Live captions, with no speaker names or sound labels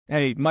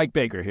Hey, Mike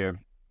Baker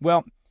here.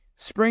 Well,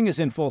 spring is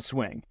in full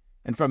swing,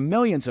 and for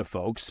millions of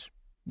folks,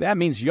 that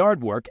means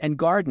yard work and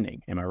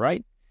gardening, am I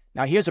right?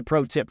 Now here's a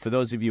pro tip for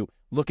those of you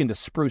looking to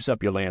spruce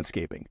up your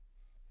landscaping.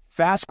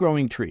 Fast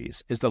Growing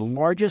Trees is the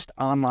largest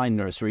online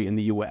nursery in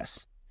the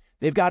U.S.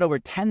 They've got over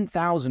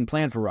 10,000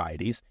 plant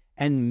varieties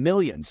and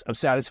millions of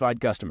satisfied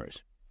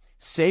customers.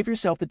 Save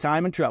yourself the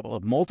time and trouble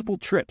of multiple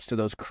trips to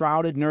those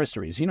crowded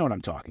nurseries. You know what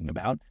I'm talking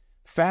about.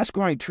 Fast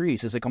Growing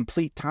Trees is a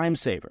complete time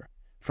saver.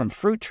 From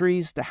fruit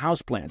trees to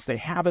houseplants, they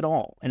have it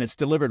all, and it's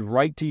delivered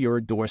right to your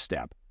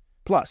doorstep.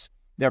 Plus,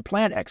 their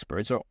plant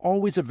experts are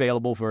always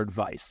available for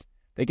advice.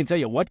 They can tell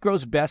you what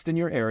grows best in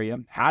your area,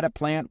 how to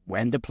plant,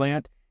 when to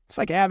plant. It's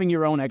like having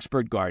your own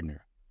expert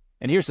gardener.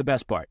 And here's the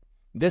best part.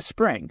 This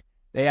spring,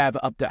 they have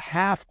up to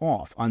half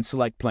off on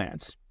select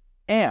plants.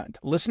 And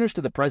listeners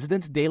to the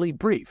President's Daily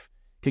Brief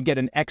can get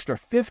an extra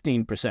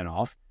 15%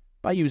 off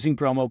by using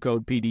promo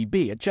code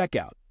PDB at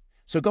checkout.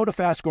 So go to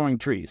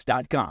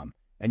fastgrowingtrees.com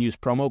and use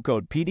promo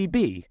code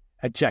PDB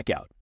at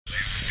checkout.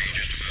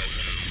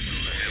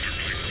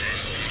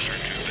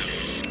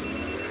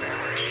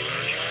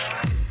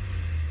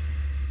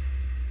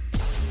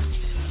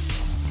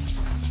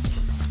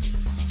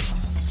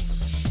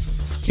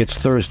 It's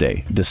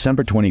Thursday,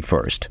 December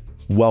 21st.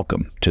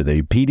 Welcome to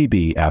the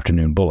PDB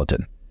Afternoon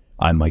Bulletin.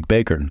 I'm Mike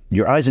Baker,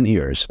 your eyes and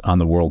ears on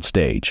the world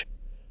stage.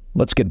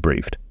 Let's get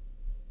briefed.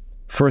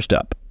 First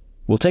up,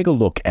 we'll take a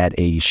look at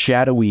a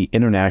shadowy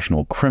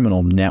international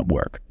criminal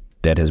network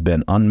that has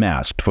been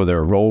unmasked for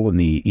their role in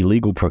the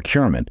illegal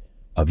procurement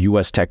of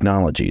U.S.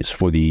 technologies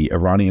for the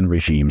Iranian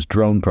regime's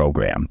drone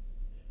program.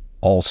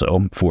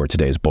 Also, for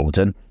today's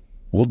bulletin,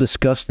 we'll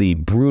discuss the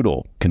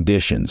brutal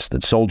conditions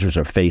that soldiers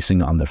are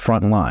facing on the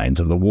front lines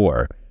of the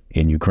war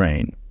in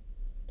Ukraine.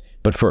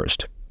 But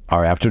first,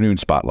 our afternoon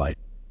spotlight.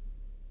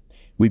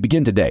 We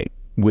begin today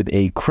with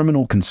a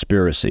criminal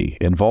conspiracy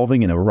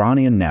involving an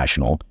Iranian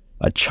national,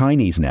 a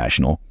Chinese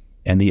national,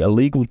 and the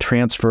illegal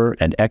transfer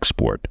and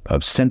export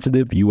of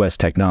sensitive U.S.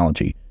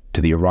 technology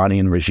to the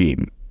Iranian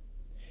regime.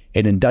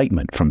 An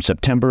indictment from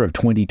September of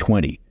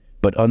 2020,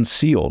 but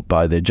unsealed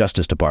by the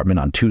Justice Department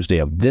on Tuesday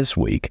of this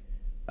week,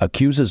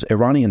 accuses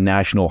Iranian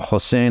national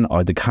Hossein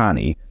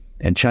Ardakhani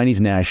and Chinese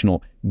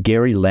national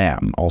Gary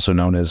Lam, also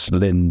known as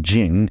Lin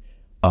Jing,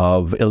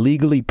 of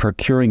illegally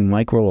procuring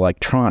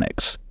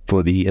microelectronics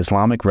for the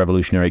Islamic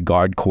Revolutionary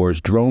Guard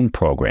Corps' drone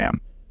program,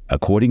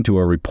 according to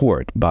a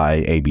report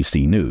by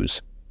ABC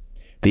News.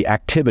 The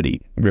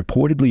activity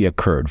reportedly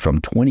occurred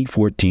from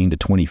 2014 to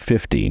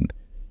 2015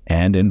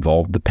 and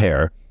involved the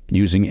pair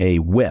using a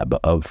web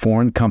of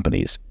foreign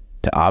companies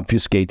to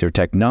obfuscate their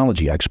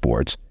technology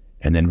exports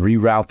and then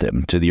reroute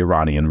them to the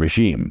Iranian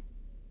regime.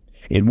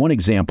 In one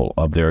example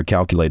of their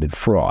calculated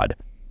fraud,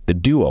 the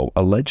duo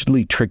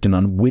allegedly tricked an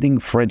unwitting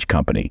French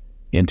company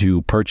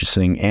into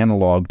purchasing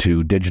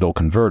analog-to-digital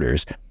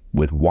converters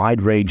with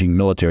wide-ranging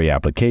military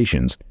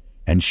applications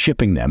and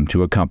shipping them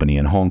to a company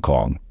in Hong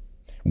Kong.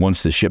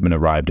 Once the shipment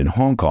arrived in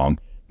Hong Kong,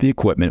 the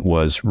equipment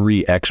was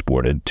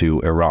re-exported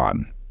to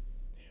Iran.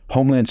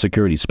 Homeland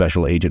Security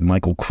Special Agent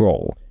Michael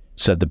Kroll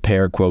said the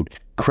pair, quote,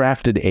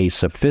 crafted a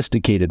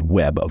sophisticated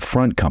web of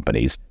front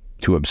companies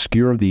to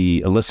obscure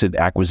the illicit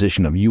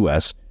acquisition of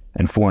U.S.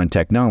 and foreign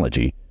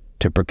technology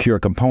to procure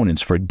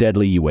components for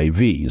deadly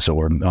UAVs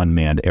or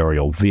unmanned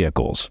aerial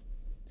vehicles.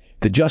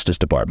 The Justice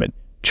Department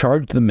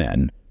charged the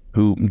men,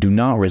 who do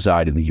not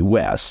reside in the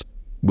U.S.,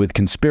 with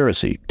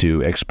conspiracy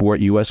to export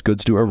U.S.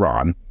 goods to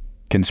Iran,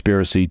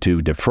 conspiracy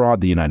to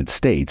defraud the United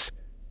States,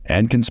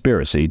 and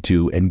conspiracy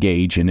to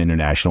engage in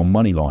international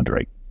money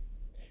laundering.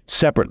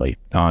 Separately,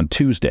 on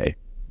Tuesday,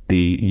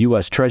 the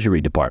U.S.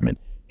 Treasury Department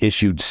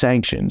issued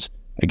sanctions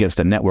against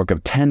a network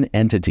of 10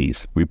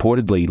 entities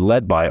reportedly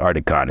led by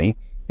Ardakhani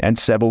and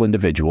several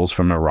individuals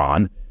from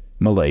Iran,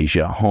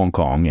 Malaysia, Hong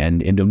Kong,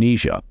 and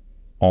Indonesia,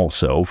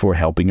 also for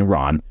helping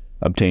Iran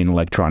obtain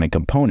electronic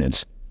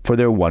components for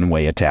their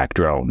one-way attack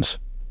drones.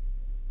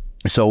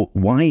 So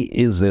why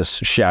is this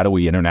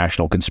shadowy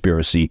international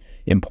conspiracy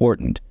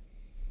important?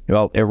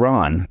 Well,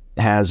 Iran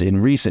has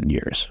in recent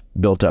years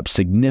built up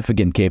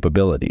significant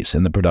capabilities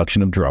in the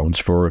production of drones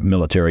for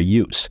military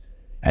use,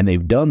 and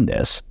they've done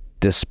this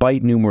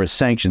despite numerous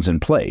sanctions in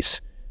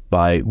place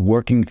by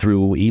working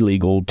through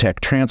illegal tech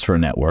transfer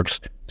networks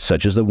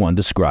such as the one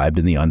described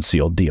in the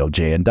unsealed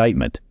DOJ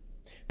indictment.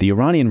 The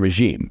Iranian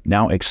regime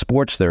now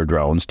exports their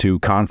drones to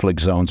conflict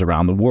zones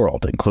around the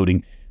world,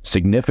 including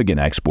significant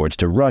exports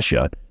to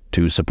Russia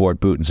to support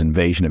Putin's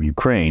invasion of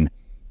Ukraine,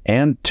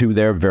 and to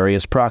their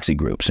various proxy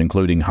groups,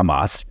 including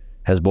Hamas,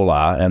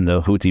 Hezbollah, and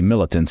the Houthi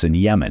militants in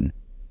Yemen.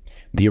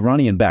 The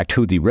Iranian-backed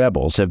Houthi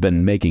rebels have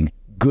been making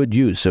good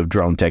use of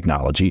drone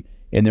technology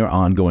in their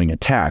ongoing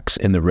attacks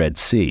in the Red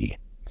Sea.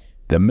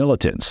 The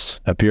militants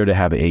appear to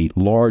have a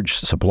large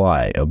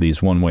supply of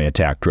these one-way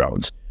attack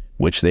drones,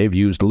 which they've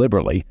used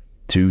liberally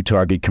to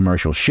target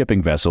commercial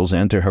shipping vessels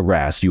and to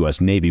harass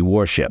U.S. Navy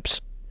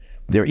warships.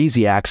 Their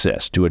easy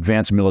access to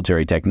advanced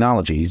military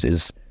technologies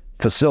is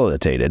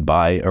facilitated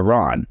by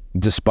Iran,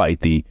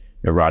 despite the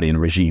Iranian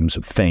regime's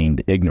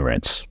feigned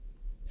ignorance.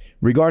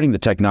 Regarding the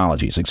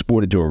technologies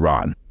exported to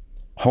Iran,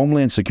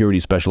 Homeland Security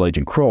Special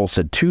Agent Kroll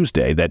said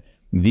Tuesday that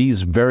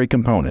these very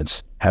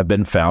components have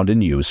been found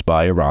in use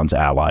by Iran's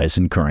allies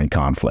in current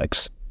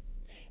conflicts.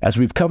 As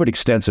we've covered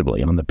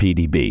extensively on the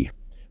PDB,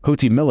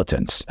 Houthi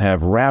militants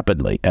have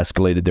rapidly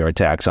escalated their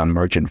attacks on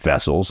merchant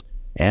vessels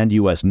and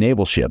U.S.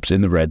 naval ships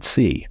in the Red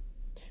Sea.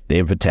 They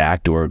have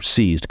attacked or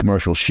seized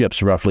commercial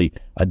ships roughly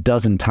a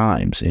dozen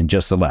times in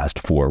just the last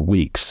 4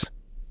 weeks.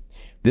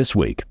 This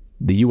week,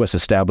 the U.S.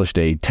 established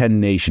a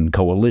 10-nation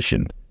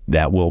coalition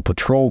that will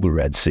patrol the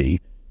Red Sea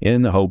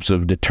in the hopes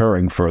of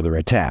deterring further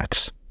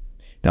attacks.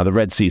 Now, the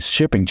Red Sea's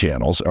shipping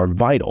channels are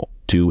vital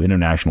to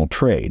international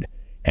trade,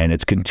 and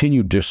its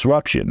continued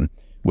disruption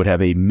would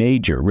have a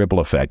major ripple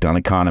effect on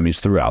economies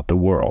throughout the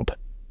world.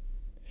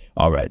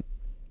 All right,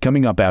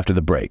 coming up after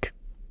the break,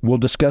 we'll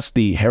discuss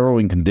the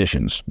harrowing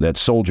conditions that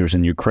soldiers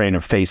in Ukraine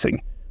are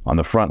facing on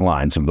the front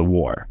lines of the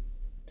war.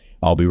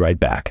 I'll be right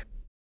back.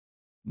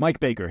 Mike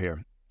Baker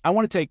here. I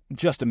want to take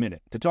just a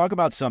minute to talk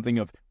about something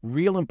of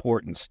real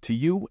importance to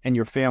you and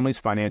your family's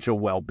financial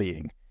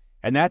well-being,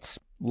 and that's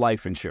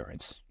life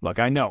insurance. Look,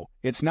 I know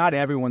it's not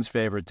everyone's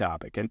favorite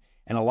topic, and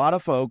a lot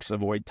of folks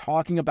avoid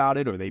talking about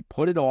it or they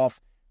put it off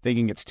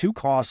thinking it's too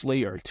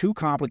costly or too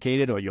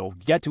complicated or you'll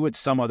get to it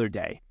some other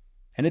day.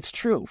 And it's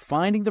true,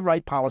 finding the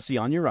right policy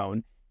on your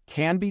own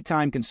can be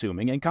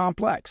time-consuming and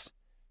complex.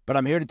 But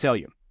I'm here to tell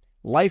you,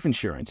 life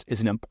insurance is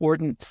an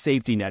important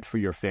safety net for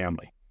your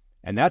family.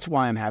 And that's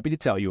why I'm happy to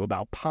tell you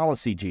about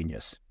Policy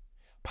Genius.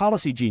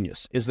 Policy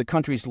Genius is the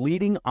country's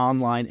leading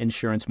online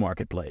insurance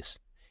marketplace.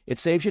 It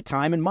saves you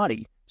time and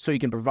money so you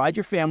can provide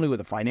your family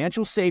with a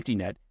financial safety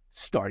net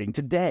starting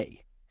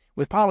today.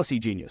 With Policy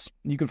Genius,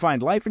 you can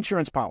find life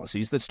insurance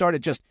policies that start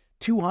at just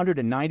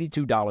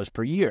 $292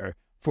 per year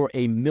for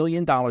 $1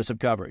 million of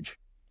coverage.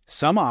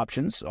 Some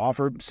options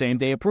offer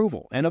same-day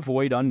approval and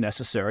avoid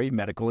unnecessary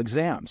medical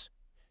exams.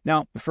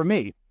 Now, for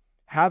me,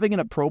 having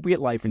an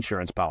appropriate life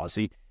insurance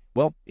policy,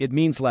 well, it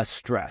means less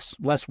stress,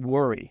 less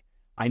worry.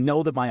 I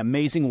know that my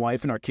amazing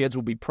wife and our kids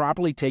will be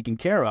properly taken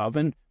care of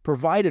and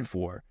provided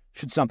for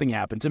should something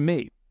happen to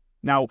me.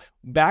 Now,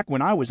 back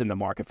when I was in the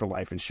market for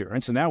life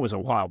insurance, and that was a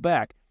while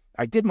back,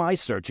 I did my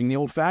searching the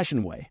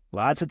old-fashioned way.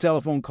 Lots of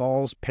telephone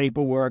calls,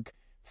 paperwork,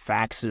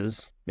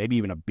 faxes, maybe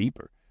even a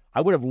beeper.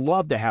 I would have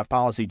loved to have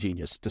Policy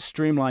Genius to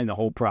streamline the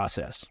whole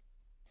process.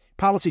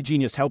 Policy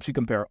Genius helps you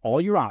compare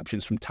all your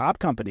options from top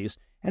companies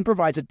and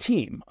provides a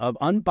team of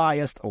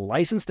unbiased,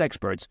 licensed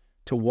experts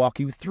to walk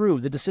you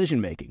through the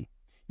decision-making.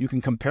 You can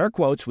compare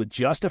quotes with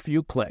just a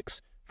few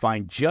clicks,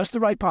 find just the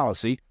right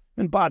policy,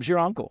 and Bob's your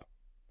uncle.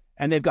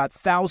 And they've got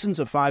thousands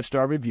of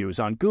 5-star reviews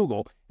on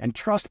Google and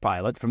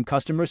Trustpilot from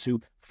customers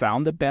who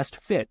found the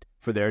best fit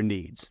for their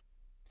needs.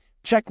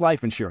 Check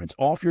life insurance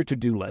off your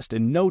to-do list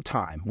in no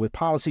time with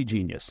Policy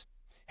Genius.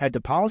 Head to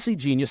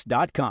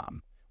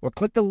policygenius.com or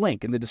click the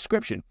link in the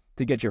description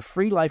to get your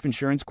free life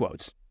insurance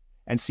quotes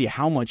and see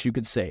how much you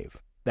could save.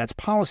 That's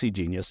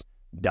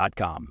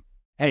policygenius.com.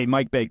 Hey,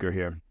 Mike Baker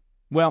here.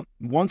 Well,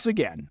 once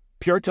again,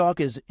 Pure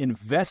Talk is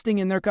investing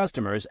in their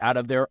customers out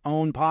of their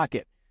own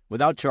pocket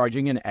without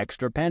charging an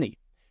extra penny.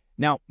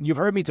 Now, you've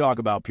heard me talk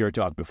about Pure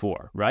Talk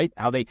before, right?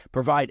 How they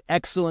provide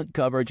excellent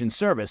coverage and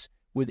service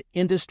with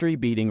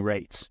industry-beating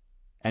rates.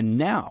 And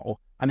now,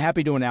 I'm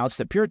happy to announce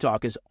that Pure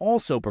Talk is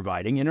also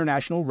providing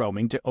international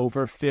roaming to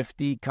over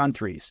 50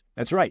 countries.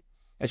 That's right.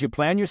 As you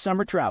plan your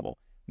summer travel,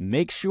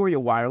 make sure your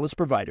wireless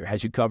provider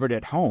has you covered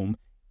at home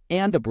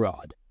and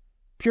abroad.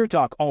 Pure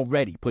Talk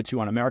already puts you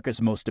on America's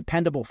most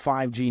dependable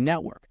 5G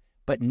network,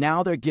 but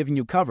now they're giving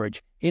you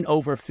coverage in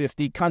over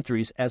 50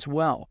 countries as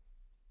well.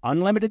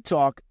 Unlimited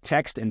talk,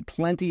 text, and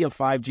plenty of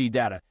 5G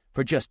data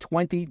for just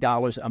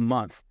 $20 a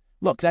month.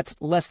 Look, that's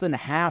less than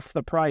half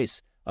the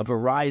price of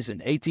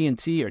Verizon,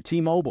 AT&T, or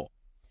T-Mobile.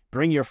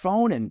 Bring your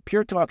phone, and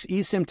Pure Talk's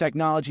eSIM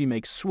technology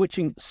makes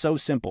switching so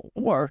simple.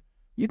 Or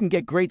you can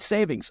get great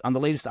savings on the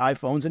latest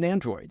iPhones and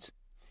Androids.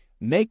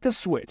 Make the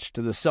switch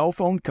to the cell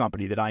phone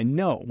company that I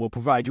know will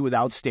provide you with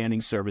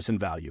outstanding service and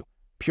value,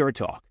 Pure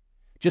Talk.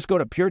 Just go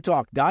to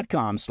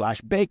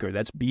puretalk.com/Baker,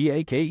 that's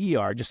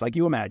B-A-K-E-R, just like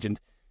you imagined,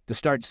 to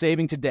start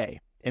saving today.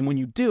 And when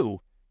you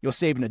do, you'll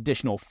save an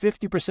additional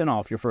 50%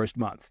 off your first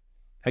month.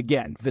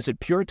 Again, visit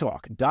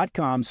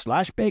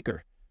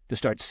puretalk.com/Baker to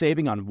start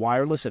saving on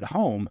wireless at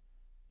home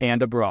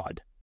and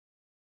abroad.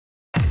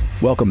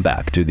 Welcome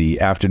back to the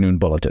Afternoon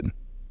Bulletin.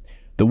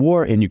 The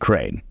war in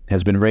Ukraine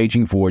has been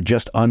raging for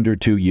just under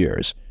 2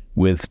 years,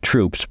 with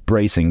troops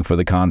bracing for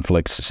the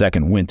conflict's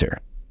second winter.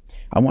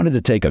 I wanted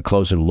to take a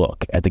closer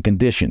look at the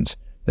conditions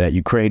that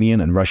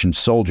Ukrainian and Russian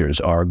soldiers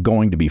are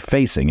going to be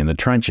facing in the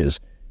trenches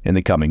in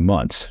the coming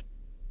months.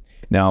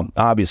 Now,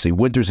 obviously,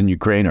 winters in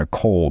Ukraine are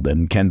cold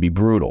and can be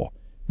brutal,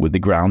 with the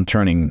ground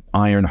turning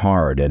iron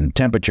hard and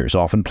temperatures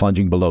often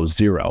plunging below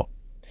zero.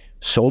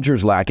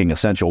 Soldiers lacking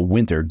essential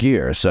winter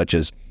gear, such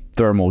as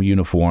thermal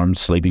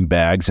uniforms, sleeping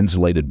bags,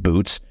 insulated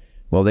boots,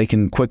 well, they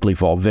can quickly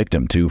fall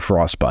victim to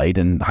frostbite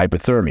and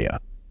hypothermia.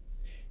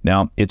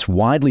 Now, it's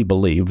widely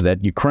believed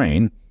that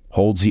Ukraine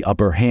holds the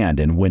upper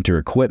hand in winter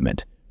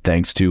equipment,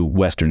 thanks to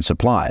Western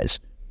supplies.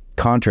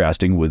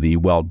 contrasting with the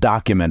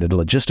well-documented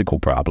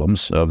logistical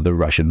problems of the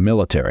Russian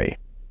military.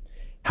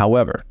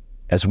 However,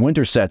 as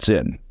winter sets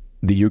in,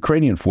 the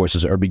Ukrainian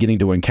forces are beginning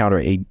to encounter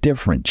a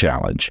different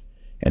challenge,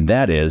 and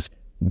that is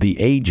the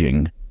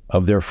aging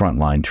of their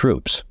frontline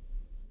troops.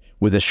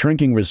 With a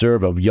shrinking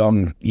reserve of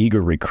young,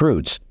 eager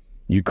recruits,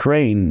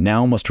 Ukraine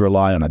now must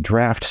rely on a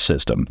draft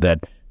system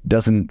that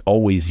doesn't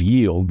always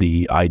yield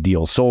the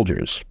ideal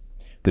soldiers.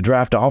 The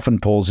draft often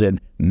pulls in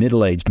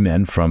middle-aged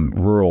men from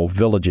rural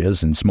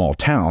villages and small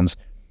towns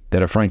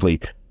that are frankly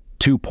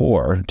too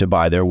poor to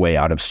buy their way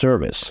out of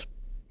service.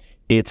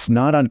 It's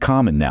not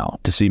uncommon now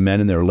to see men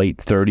in their late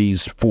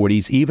 30s,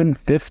 40s, even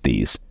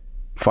 50s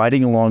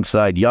fighting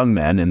alongside young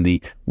men in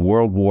the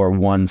World War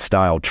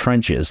I-style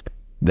trenches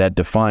that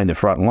define the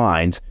front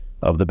lines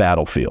of the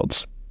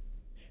battlefields.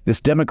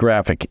 This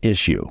demographic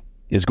issue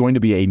is going to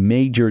be a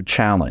major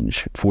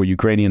challenge for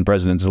Ukrainian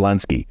President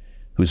Zelensky,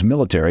 whose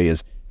military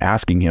is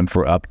asking him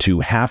for up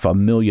to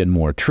 500,000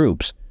 more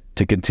troops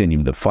to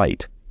continue the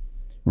fight.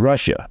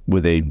 Russia,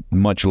 with a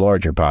much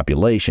larger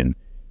population,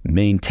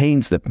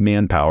 maintains the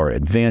manpower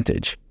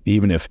advantage,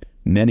 even if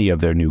many of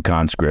their new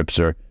conscripts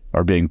are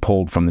being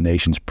pulled from the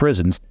nation's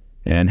prisons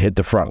and hit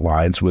the front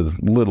lines with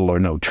little or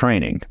no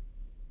training.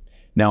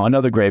 Now,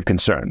 another grave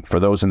concern for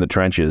those in the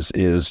trenches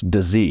is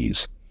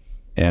disease,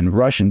 and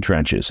Russian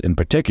trenches in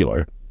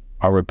particular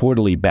are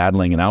reportedly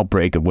battling an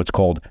outbreak of what's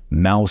called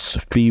mouse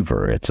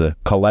fever. It's a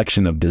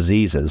collection of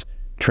diseases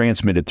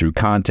transmitted through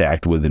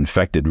contact with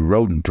infected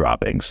rodent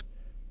droppings.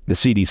 The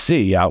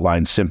CDC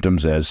outlines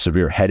symptoms as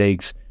severe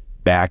headaches,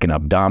 back and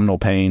abdominal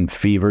pain,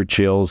 fever,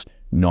 chills,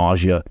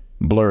 nausea,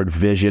 blurred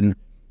vision,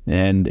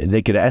 and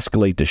they could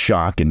escalate to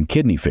shock and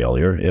kidney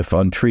failure if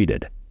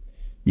untreated.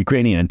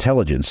 Ukrainian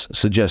intelligence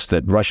suggests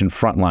that Russian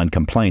frontline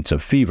complaints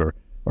of fever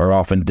are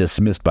often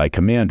dismissed by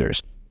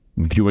commanders,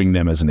 viewing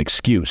them as an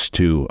excuse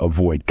to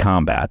avoid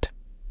combat.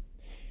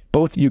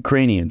 Both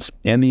Ukrainians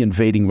and the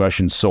invading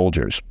Russian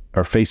soldiers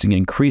are facing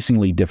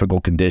increasingly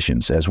difficult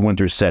conditions as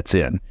winter sets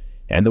in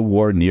and the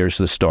war nears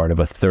the start of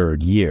a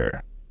third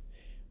year.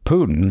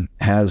 Putin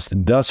has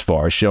thus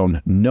far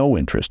shown no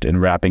interest in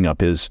wrapping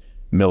up his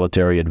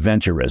military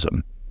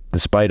adventurism,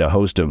 despite a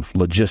host of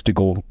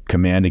logistical,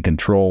 command and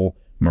control,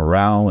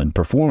 morale, and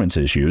performance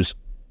issues.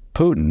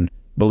 Putin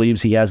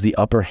believes he has the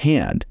upper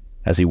hand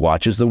as he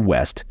watches the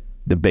West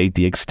debate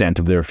the extent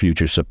of their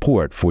future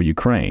support for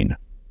Ukraine.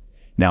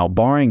 Now,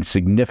 barring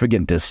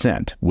significant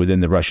dissent within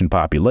the Russian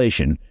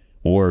population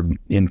or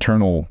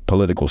internal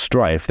political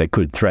strife that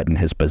could threaten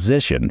his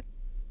position,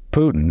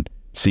 Putin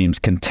seems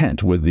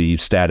content with the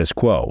status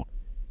quo,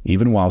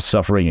 even while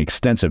suffering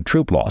extensive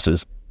troop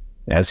losses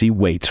as he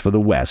waits for the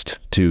West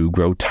to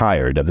grow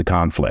tired of the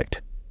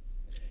conflict.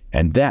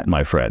 And that,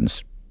 my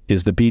friends,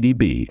 is the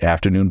PDB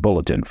Afternoon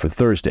Bulletin for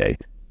Thursday,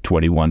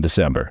 21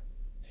 December.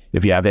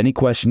 If you have any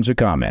questions or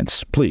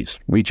comments, please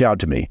reach out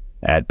to me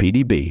at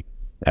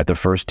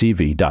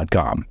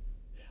pdb@thefirsttv.com.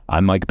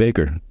 I'm Mike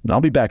Baker, and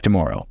I'll be back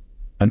tomorrow.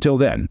 Until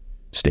then,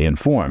 stay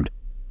informed,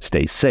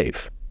 stay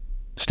safe,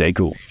 stay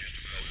cool.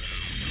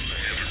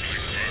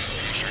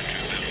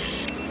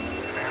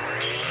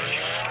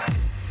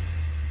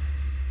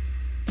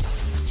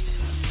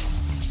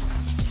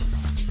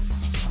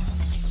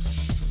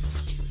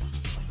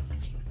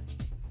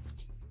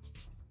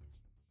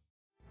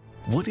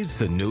 What is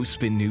the No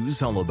Spin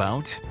News all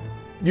about?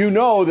 You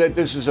know that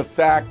this is a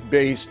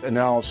fact-based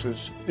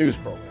analysis news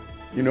program.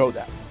 You know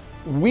that.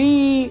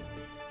 We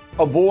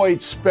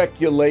avoid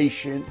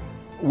speculation.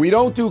 We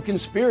don't do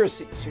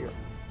conspiracies here.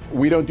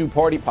 We don't do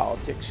party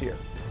politics here.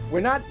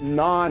 We're not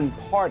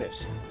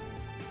nonpartisan.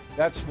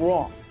 That's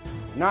wrong.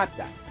 Not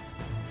that.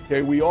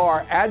 Okay, we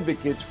are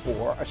advocates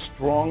for a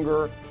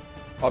stronger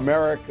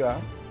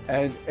America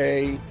and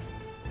a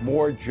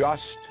more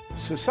just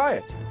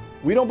society.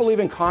 We don't believe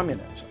in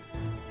communism.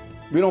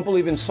 We don't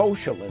believe in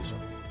socialism.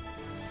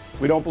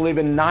 We don't believe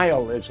in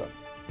nihilism.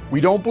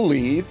 We don't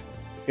believe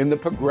in the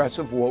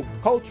progressive woke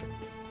culture.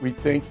 We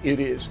think it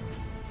is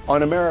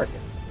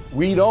un-American.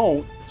 We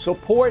don't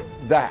support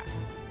that.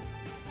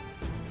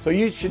 So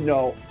you should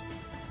know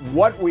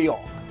what we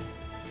are,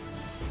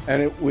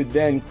 and it would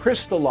then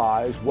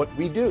crystallize what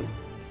we do.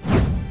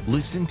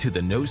 Listen to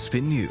the No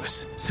Spin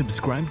News.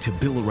 Subscribe to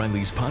Bill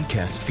O'Reilly's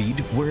podcast feed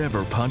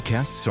wherever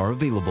podcasts are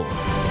available.